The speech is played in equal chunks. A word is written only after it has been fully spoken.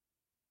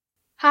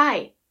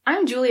Hi,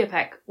 I'm Julia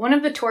Peck, one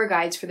of the tour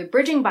guides for the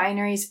Bridging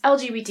Binaries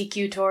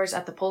LGBTQ tours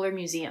at the Polar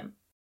Museum.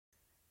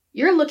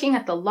 You're looking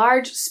at the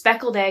large,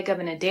 speckled egg of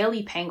an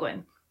Adelie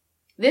penguin.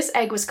 This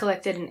egg was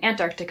collected in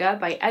Antarctica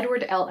by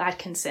Edward L.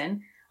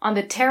 Atkinson on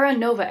the Terra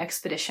Nova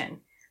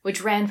expedition,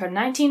 which ran from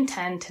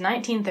 1910 to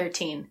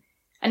 1913,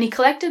 and he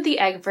collected the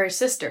egg for his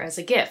sister as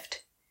a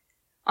gift.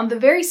 On the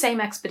very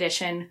same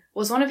expedition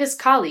was one of his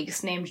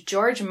colleagues named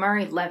George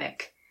Murray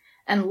Levick,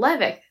 and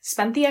Levick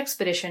spent the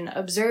expedition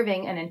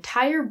observing an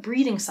entire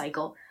breeding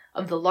cycle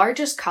of the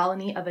largest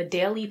colony of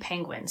Adelie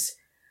penguins.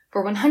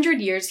 For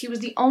 100 years, he was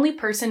the only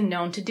person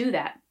known to do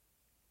that.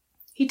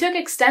 He took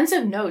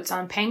extensive notes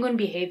on penguin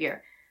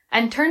behavior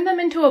and turned them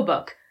into a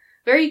book,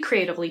 very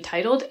creatively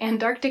titled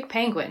Antarctic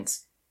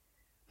Penguins.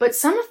 But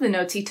some of the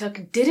notes he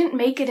took didn't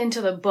make it into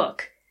the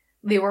book.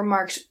 They were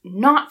marked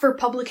not for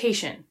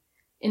publication.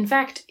 In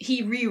fact,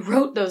 he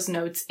rewrote those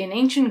notes in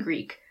ancient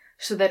Greek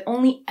so that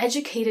only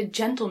educated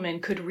gentlemen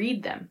could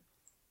read them.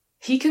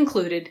 He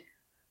concluded,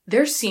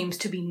 "There seems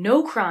to be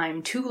no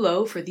crime too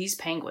low for these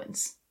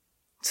penguins."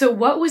 So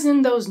what was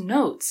in those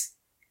notes?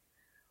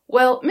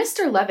 Well,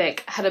 Mr.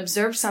 Levick had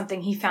observed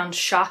something he found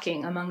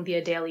shocking among the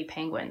Adelie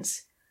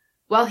penguins.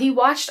 While he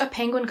watched a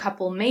penguin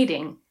couple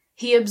mating,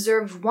 he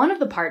observed one of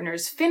the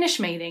partners finish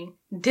mating,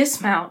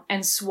 dismount,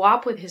 and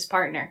swap with his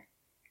partner.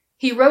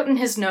 He wrote in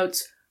his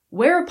notes,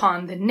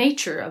 whereupon the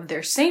nature of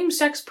their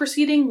same-sex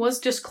proceeding was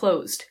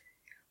disclosed.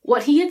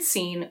 What he had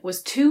seen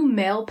was two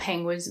male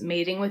penguins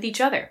mating with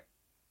each other.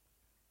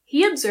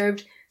 He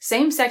observed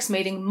same-sex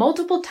mating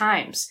multiple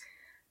times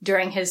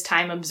during his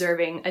time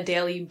observing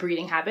Adelie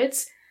breeding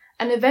habits,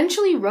 and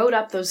eventually wrote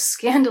up those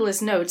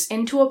scandalous notes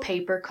into a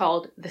paper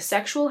called The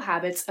Sexual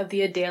Habits of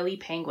the Adelie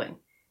Penguin.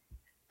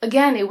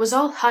 Again, it was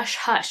all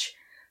hush-hush.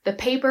 The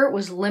paper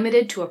was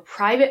limited to a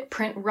private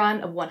print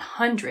run of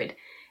 100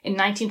 in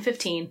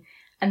 1915,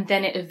 and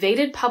then it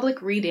evaded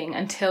public reading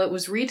until it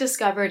was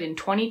rediscovered in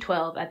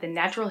 2012 at the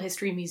Natural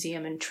History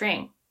Museum in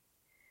Tring.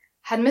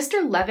 Had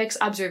Mr. Levick's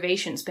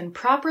observations been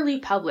properly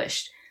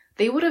published,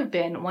 they would have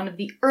been one of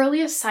the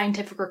earliest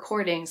scientific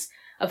recordings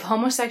of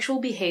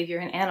homosexual behavior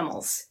in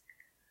animals.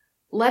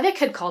 Levick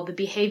had called the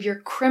behavior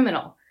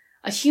criminal.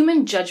 A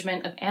human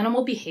judgment of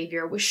animal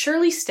behavior was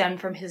surely stemmed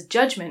from his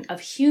judgment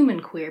of human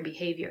queer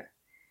behavior.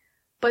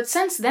 But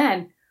since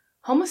then,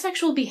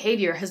 homosexual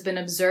behavior has been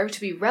observed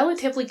to be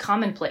relatively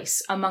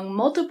commonplace among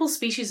multiple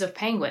species of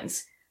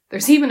penguins.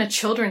 There's even a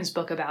children's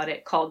book about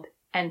it called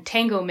And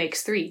Tango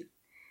Makes Three.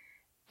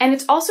 And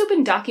it's also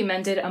been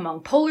documented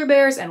among polar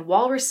bears and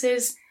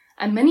walruses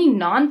and many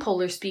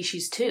non-polar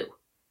species too.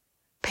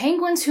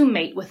 Penguins who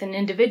mate with an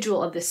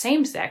individual of the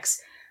same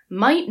sex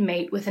might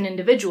mate with an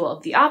individual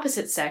of the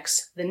opposite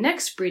sex the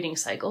next breeding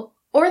cycle,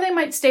 or they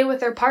might stay with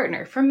their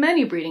partner for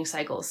many breeding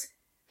cycles.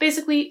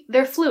 Basically,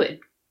 they're fluid.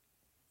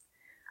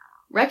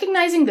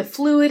 Recognizing the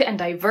fluid and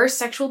diverse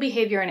sexual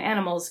behavior in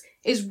animals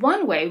is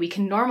one way we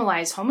can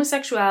normalize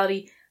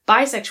homosexuality,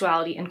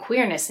 bisexuality, and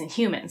queerness in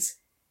humans.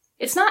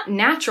 It's not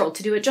natural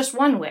to do it just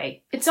one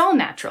way. It's all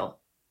natural.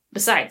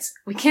 Besides,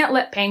 we can't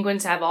let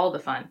penguins have all the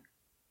fun.